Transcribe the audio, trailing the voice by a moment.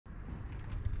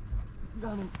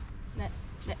Got him. Net.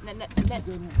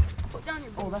 Put down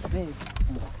your boat. Oh, that's big.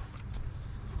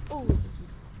 Oh.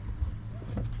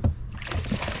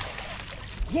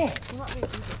 Yeah.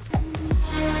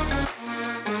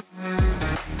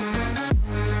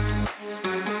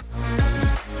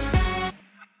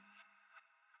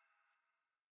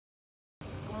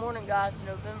 Good morning, guys. It's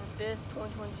November 5th,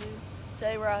 2022.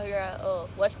 Today we're out here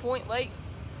at West Point Lake,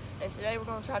 and today we're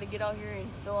going to try to get out here and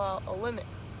fill out a limit.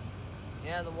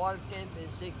 Yeah, the water temp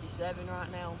is 67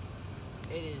 right now.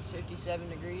 It is 57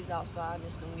 degrees outside, and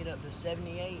it's going to get up to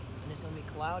 78, and it's going to be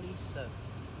cloudy, so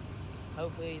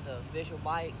hopefully the fish will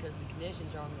bite because the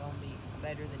conditions aren't going to be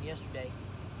better than yesterday.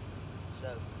 So,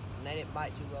 and they didn't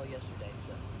bite too well yesterday,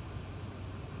 so.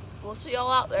 We'll see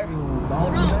y'all out there.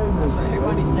 Hold on. That's right,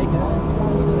 everybody's taking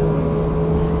off.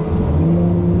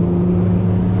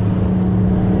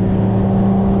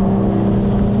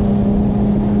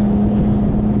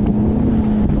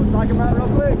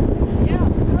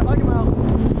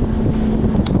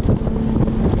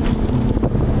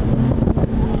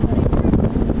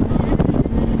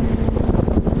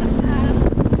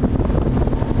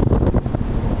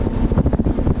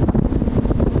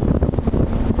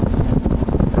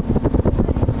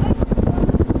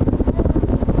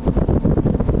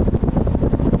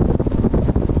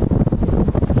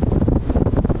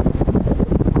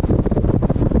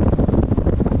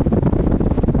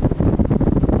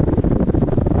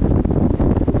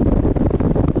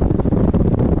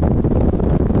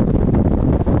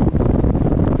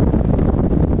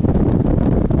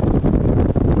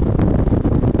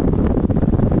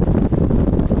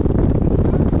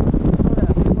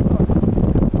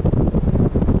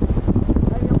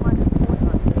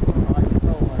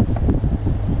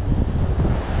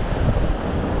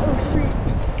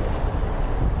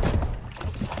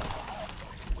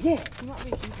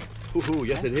 Ooh,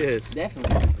 yes it is.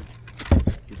 Definitely.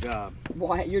 Good job.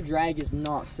 Boy, your drag is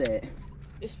not set.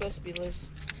 It's supposed to be loose.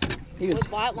 Was,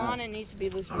 with white line, it needs to be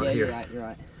loose. Yeah, here. you're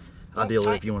right. I'll deal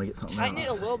with it if you want to get something Tighten out. it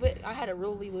a little bit. I had it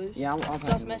really loose. Yeah, I'll so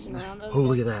I was messing around though. Oh,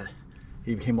 look at that.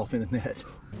 He came off in the net.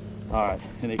 All right,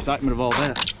 in the excitement of all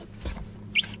that,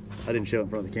 I didn't show it in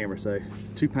front of the camera, so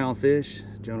 2-pound fish.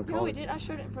 Jonah caught No, we it. did. I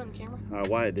showed it in front of the camera. All right,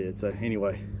 Wyatt did. So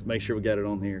anyway, make sure we got it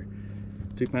on here.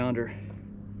 2-pounder,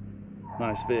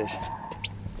 nice fish.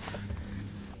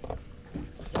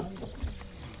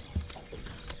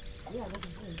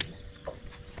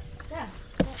 Yeah.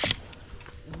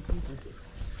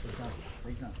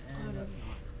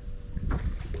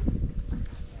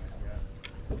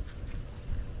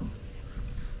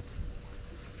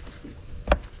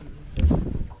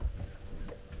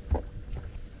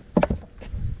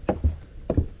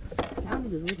 How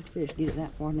did this little fish get it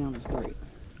that far down his throat?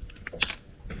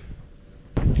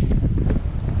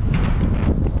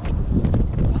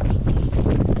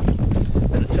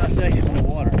 Been a tough day on the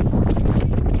water.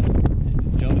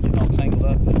 Jonah getting all tangled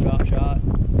up in the drop shot.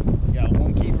 Got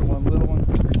one keeper, one little one.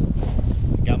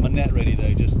 Got my net ready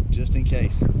though, just in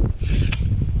case.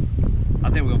 I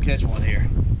think we're gonna catch one here.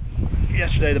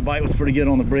 Yesterday the bite was pretty good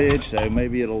on the bridge, so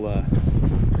maybe it'll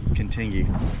continue.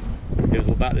 It was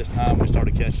about this time we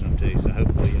started catching them too, so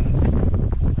hopefully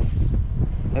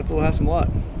we'll have some luck.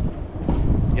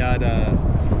 Got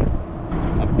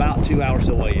about 2 hours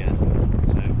to weigh in.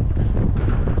 So.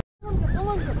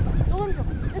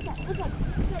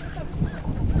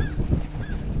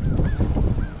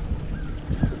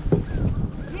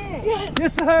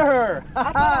 Yes, sir! I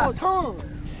thought I was hung.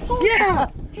 Yeah!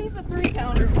 He's a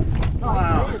 3-pounder.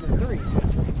 Wow.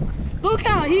 Look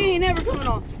how he ain't ever coming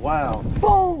off. Wow.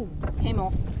 Boom! Came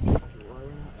off.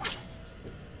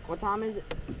 What time is it?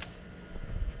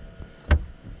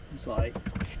 It's like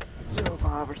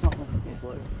 2:05 or something. It's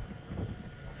like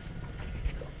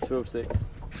 2:06.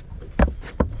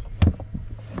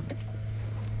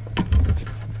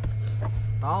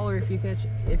 Holler if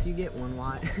you get one,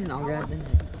 White, and I'll grab it.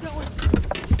 Good one.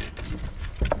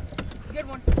 Good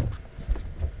one.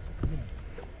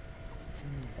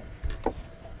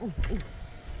 Ooh, ooh.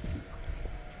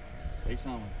 Take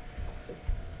someone.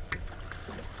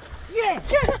 Yeah!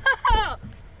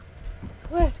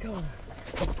 Let's go.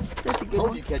 That's a good Told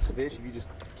one. you catch the fish if you just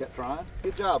kept trying.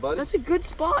 Good job, buddy. That's a good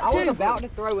spot I too. was about to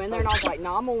throw in there, and I was like,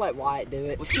 "No, I'm gonna let Wyatt do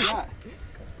it." What you got?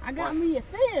 I got me a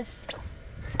fish.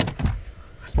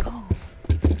 Let's go.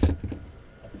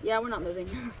 Yeah, we're not moving.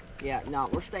 Yeah, no,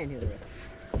 we're staying here the rest.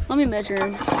 Let me measure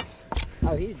him.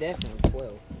 Oh, he's definitely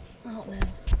 12. Oh no.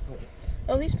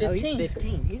 Oh, he's 15. Oh, he's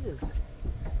 15. He's a...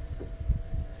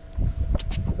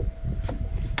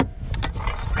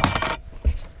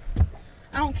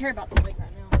 I don't care about the weight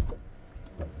right now.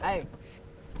 Hey,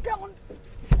 Got one.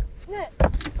 Net.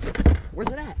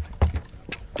 Where's it at?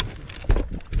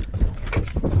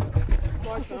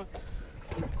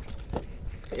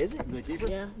 Is it? The keeper?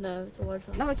 Yeah, no, it's a large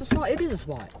one. No, it's a spot. It is a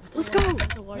spot. Let's go.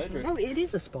 It's a large one. No, it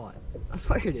is a spot. I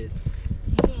swear it is.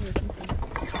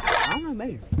 I don't know,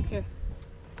 maybe. Here.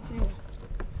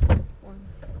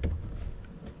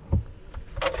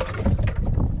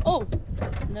 Oh!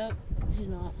 Nope, he's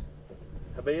not.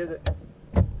 How big is it?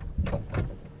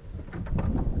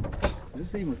 Is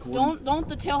this even recording? Don't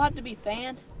the tail have to be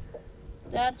fanned,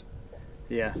 Dad?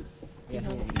 Yeah.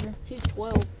 He's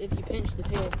 12 if you pinch the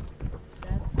tail.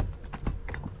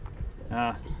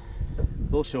 A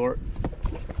little short.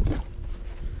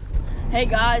 Hey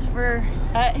guys, we're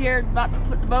out here about to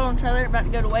put the boat on the trailer, about to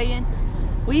go to weigh-in.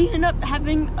 We end up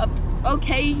having a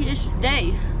okay-ish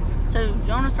day. So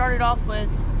Jonah started off with,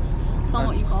 tell them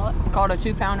what you call it. Caught a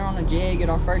 2-pounder on a jig at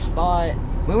our first spot.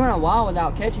 We went a while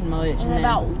without catching much. And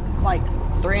about like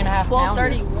 3.5 pounder.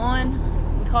 12:31,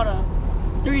 we caught a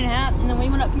 3.5, and then we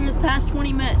went up here the past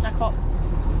 20 minutes. I caught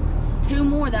 2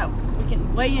 more that we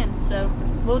can weigh in. So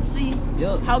we'll see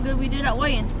how good we did at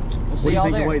weigh-in. We'll What see do you y'all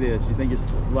think there. the weight is? You think it's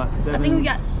what, 7? I think we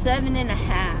got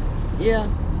 7.5. Yeah.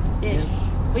 Ish.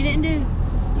 We didn't do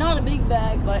not a big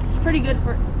bag, but it's pretty good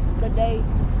for the day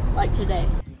like today.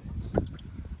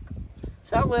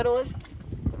 So how little is? I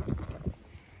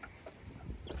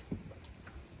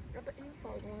bet he was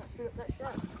probably the one that screwed up that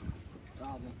shot.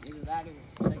 Probably. Either that or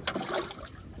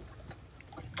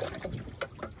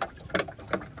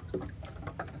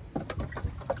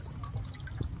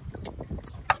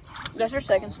That's your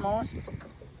second smallest. He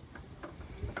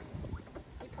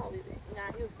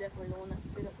was definitely the one that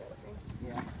screwed up that thing.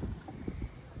 Yeah.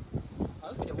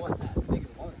 Hopefully it wasn't that big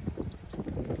of one.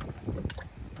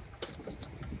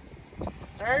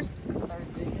 Third? Third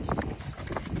biggest.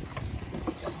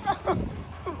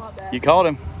 My bad. You caught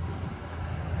him.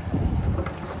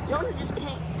 Jonah just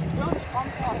can't. Jonah's on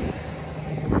top.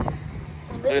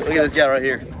 Look at this guy right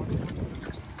here.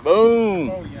 Boom.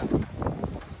 Oh, yeah.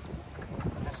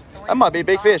 That might be a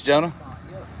big fish, Jonah. 3.5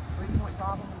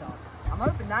 on the dot. I'm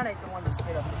hoping that ain't the one that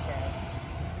spit up the shad.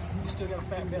 You still got a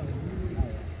fat belly.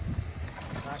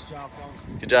 Nice job, folks.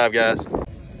 Good job, guys.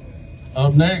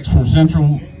 Up next from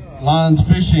Central Lines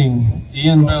Fishing,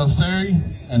 Ian Belisari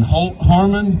and Holt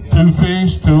Harmon, 2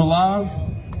 fish, 2 alive.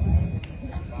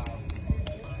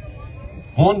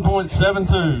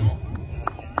 1.72.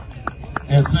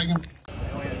 And second.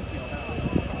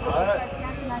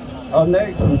 Up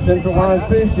next from Central Lines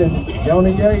Fishing, Jonah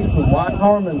Yates and White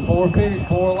Harmon, 4 fish,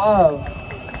 4 alive.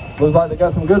 Looks like they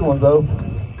got some good ones though.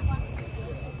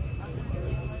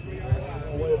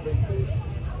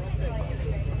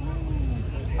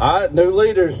 All right, new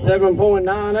leaders,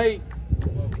 7.98.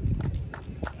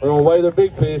 We're gonna weigh their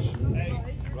big fish.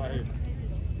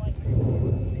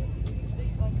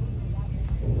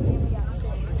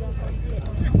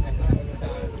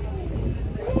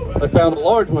 They found a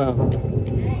largemouth.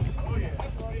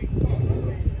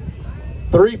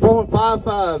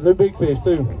 3.55, new big fish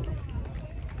too.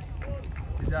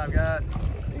 Good job, guys.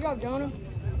 Good job, Jonah.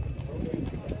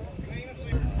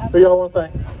 Who y'all want to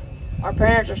thank? Our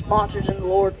parents are sponsors in the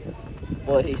Lord.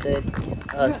 What he said.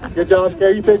 Good job.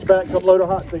 Carry your fish back. Come load our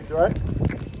hot seats, all right?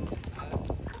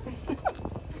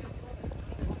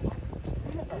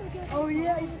 Oh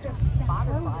yeah.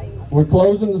 We're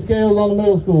closing the scales on the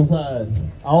middle school side.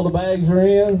 All the bags are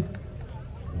in.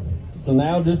 So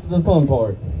now just the fun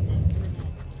part.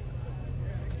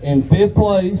 In 5th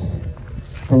place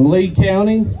from Lee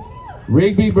County,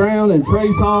 Rigby Brown and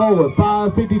Trace Hall with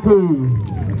 552.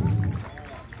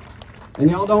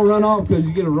 And y'all don't run off because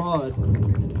you get a rod.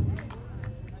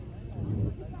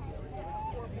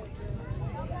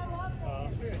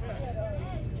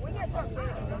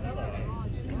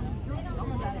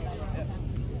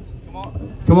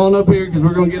 Come on up here because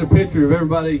we're going to get a picture of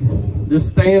everybody. Just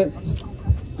stand,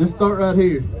 just start right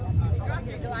here.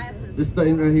 Just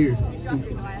stand right here.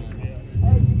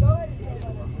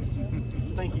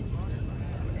 Thank you.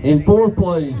 In 4th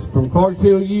place from Clarks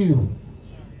Hill Youth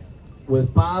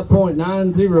with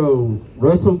 5.90,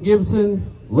 Russell Gibson,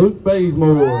 Luke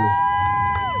Bazemore.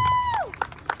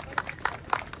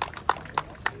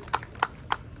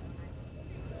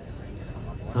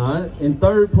 All right, in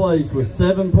 3rd place with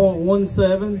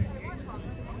 7.17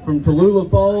 from Tallulah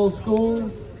Falls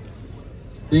School,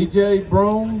 DJ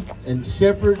Brome and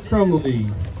Shepherd Trumley.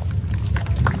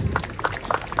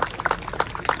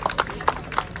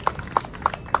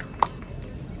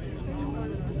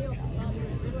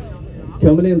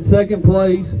 Coming in 2nd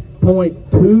place,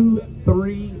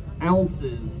 0.23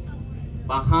 ounces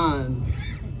behind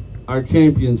our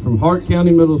champions from Hart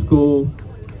County Middle School,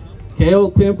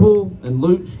 Kale Temple and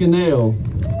Luke Scannell.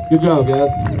 Good job, guys.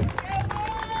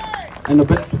 And the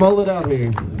best mullet out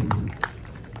here.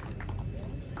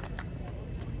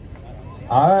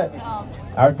 All right,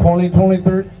 our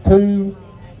 2022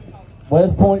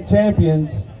 West Point champions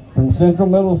from Central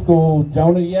Middle School,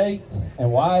 Jonah Yates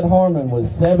and Rett Harmon, was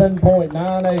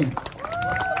 7.98.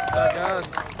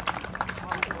 Guys.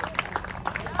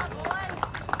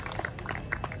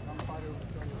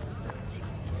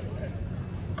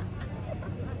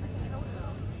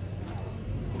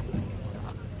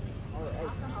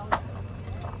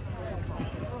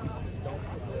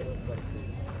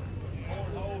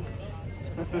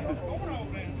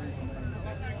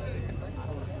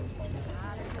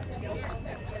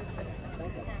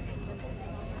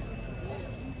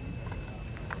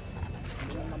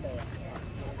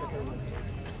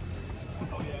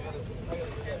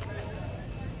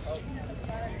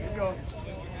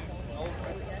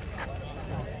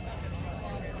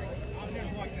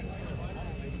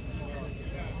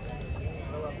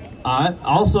 All right,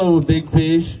 also a big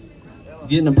fish,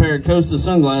 getting a pair of Costa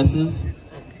sunglasses,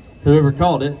 whoever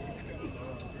caught it,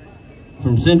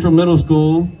 from Central Middle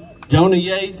School, Jonah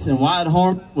Yates and Rett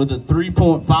Harmon with a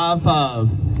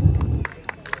 3.55.